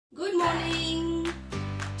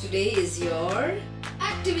today is your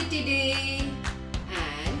activity day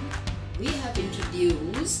and we have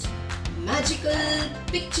introduced magical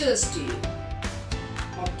pictures to you,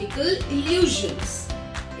 optical illusions,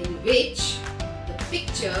 in which the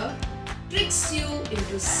picture tricks you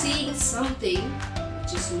into seeing something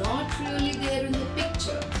which is not really there in the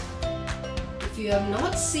picture. If you have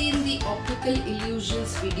not seen the optical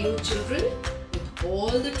illusions video, children, with all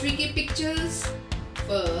the tricky pictures,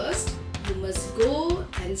 first you must go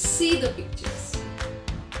and see the pictures.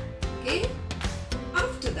 Okay?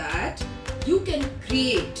 After that, you can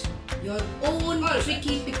create your own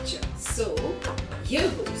tricky picture. So, here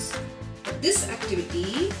goes. For this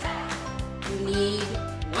activity, you need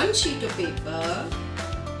one sheet of paper,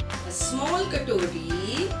 a small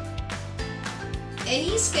katori,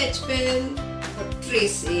 any sketch pen for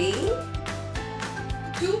tracing,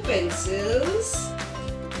 2 pencils,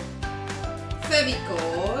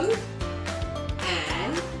 Fevicol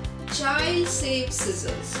and child-safe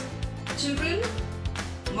scissors. Children,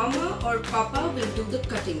 Mama or Papa will do the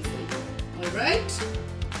cutting for you. Alright?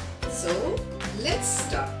 So, let's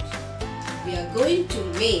start. We are going to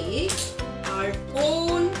make our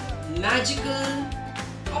own magical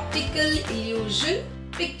optical illusion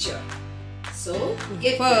picture. So,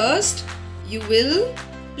 first you will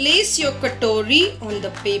place your katori on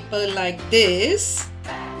the paper like this.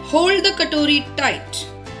 Hold the katori tight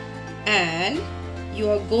and you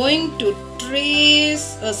are going to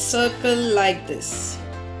trace a circle like this.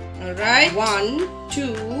 Alright, 1,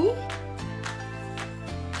 2,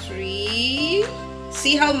 3.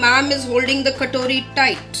 See how ma'am is holding the katori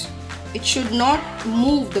tight. It should not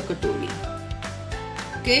move the katori.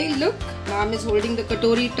 Okay, look, ma'am is holding the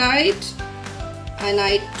katori tight and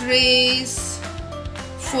I trace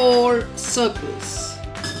 4 circles.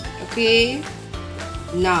 Okay,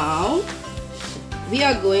 now we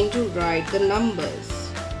are going to write the numbers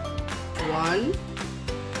 1,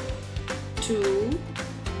 2,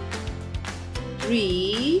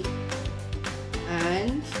 3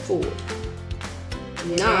 and 4.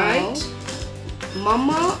 Now,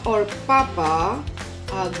 Mama or Papa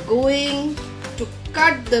are going to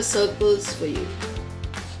cut the circles for you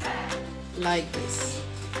like this.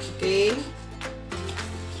 Okay.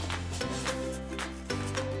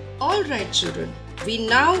 Alright children, we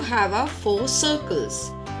now have our 4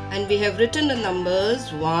 circles and we have written the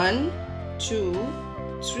numbers 1, 2,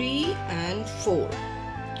 3 and 4.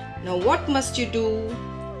 Now what must you do?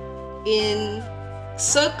 In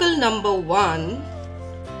circle number 1,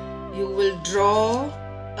 you will draw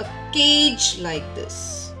a cage like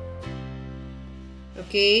this.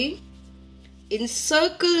 Okay. In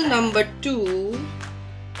circle number 2,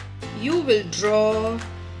 you will draw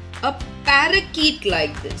a parakeet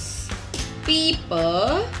like this.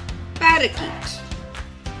 Peeper parakeet.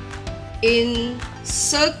 In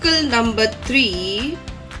circle number 3,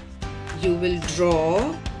 you will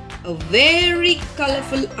draw a very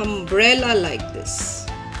colorful umbrella like this.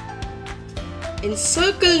 In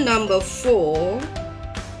circle number 4,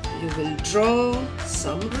 you will draw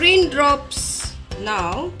some raindrops.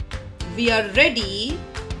 Now, we are ready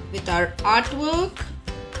with our artwork,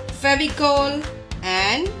 Fevicol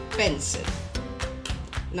and pencil.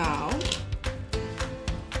 Now,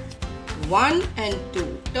 1 and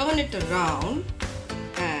 2, turn it around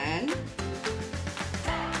and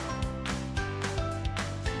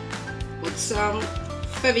put some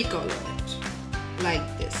Fevicol on it,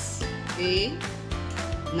 like this. Okay.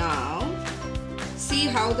 Now, see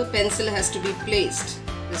how the pencil has to be placed.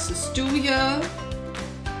 This is 2 here.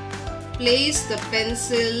 Place the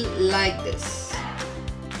pencil like this.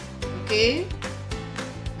 Okay.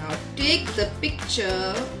 Now take the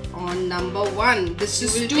picture on number 1. This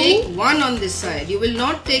is 2. Take 1 on this side. You will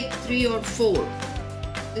not take 3 or 4.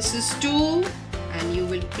 This is 2 and you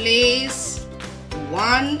will place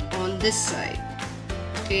 1 on this side.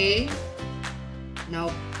 Okay.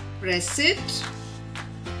 Now press it.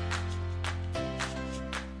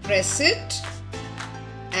 Press it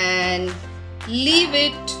and leave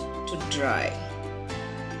it to dry.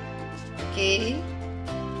 Okay.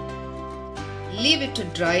 Leave it to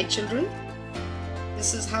dry, children.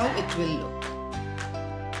 This is how it will look.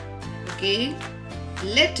 Okay.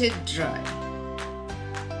 Let it dry.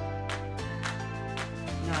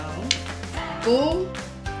 Now go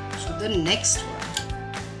to the next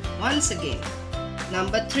one. Once again,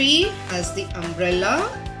 number 3 has the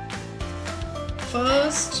umbrella.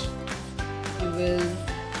 First, you will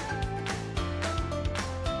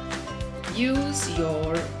use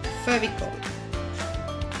your Fevicol.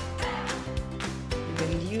 You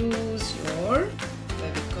will use your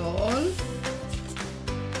Fevicol.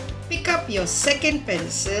 Pick up your second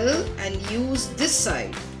pencil and use this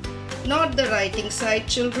side Not the writing side,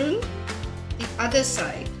 children. The other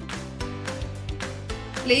side.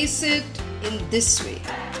 Place it in this way.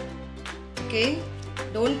 Okay?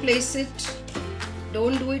 Don't place it.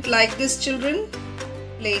 Don't do it like this, children.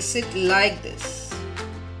 Place it like this.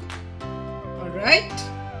 Alright?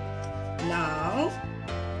 Now,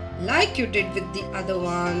 like you did with the other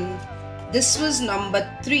one, this was number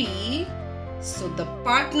 3. So the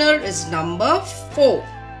partner is number 4.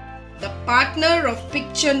 The partner of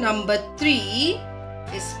picture number 3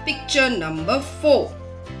 is picture number 4.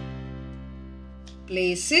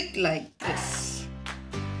 Place it like this.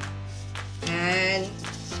 And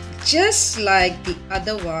just like the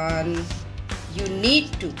other one, you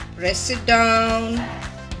need to press it down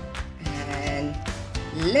and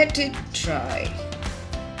let it dry.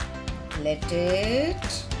 Let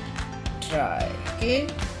it dry. Okay?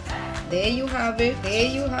 There you have it. There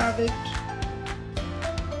you have it.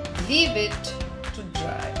 Leave it to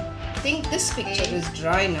dry. I think this picture is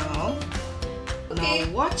dry now. Okay,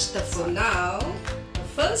 now watch the fun. So now the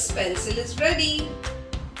first pencil is ready.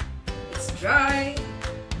 It's dry.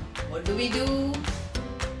 What do?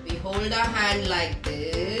 We hold our hand like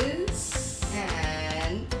this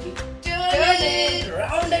and we turn it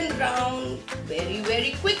round and round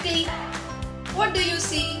very quickly. What do you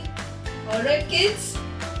see? Alright kids,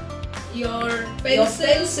 your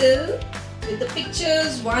pencil with the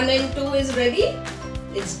pictures 1 and 2 is ready.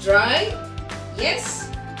 It's dry. Yes.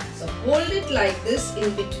 So hold it like this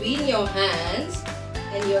in between your hands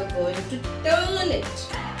and you're going to turn it.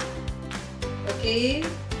 Okay.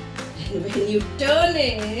 And when you turn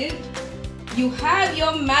it, you have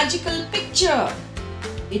your magical picture.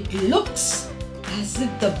 It looks as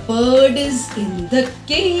if the bird is in the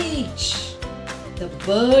cage. The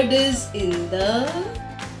bird is in the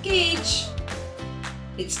cage.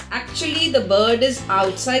 It's actually the bird is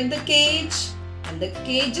outside the cage and the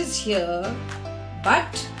cage is here.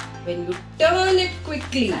 But when you turn it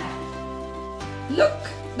quickly, look,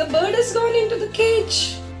 the bird has gone into the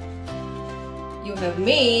cage. You have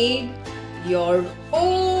made your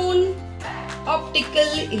own optical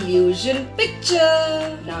illusion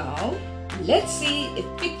picture. Now, let's see if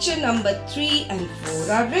picture number 3 and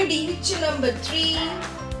 4 are ready. Picture number 3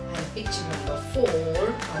 and picture number 4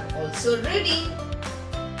 are also ready.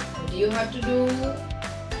 What do you have to do?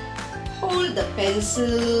 Hold the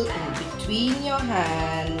pencil in between your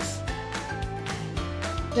hands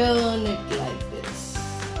and turn it like this.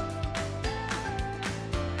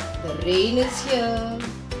 The rain is here.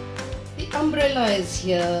 The umbrella is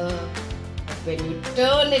here. But when you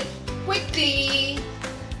turn it quickly,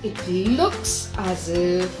 it looks as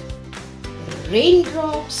if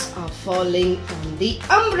raindrops are falling on the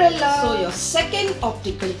umbrella. So your second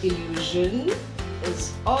optical illusion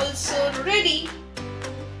is also ready.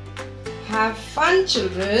 Have fun,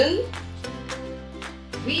 children.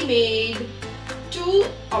 We made 2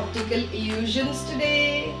 optical illusions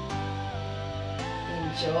today.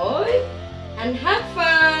 Enjoy and have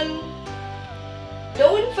fun.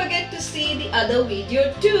 Don't forget to see the other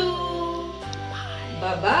video too.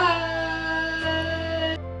 Bye-bye.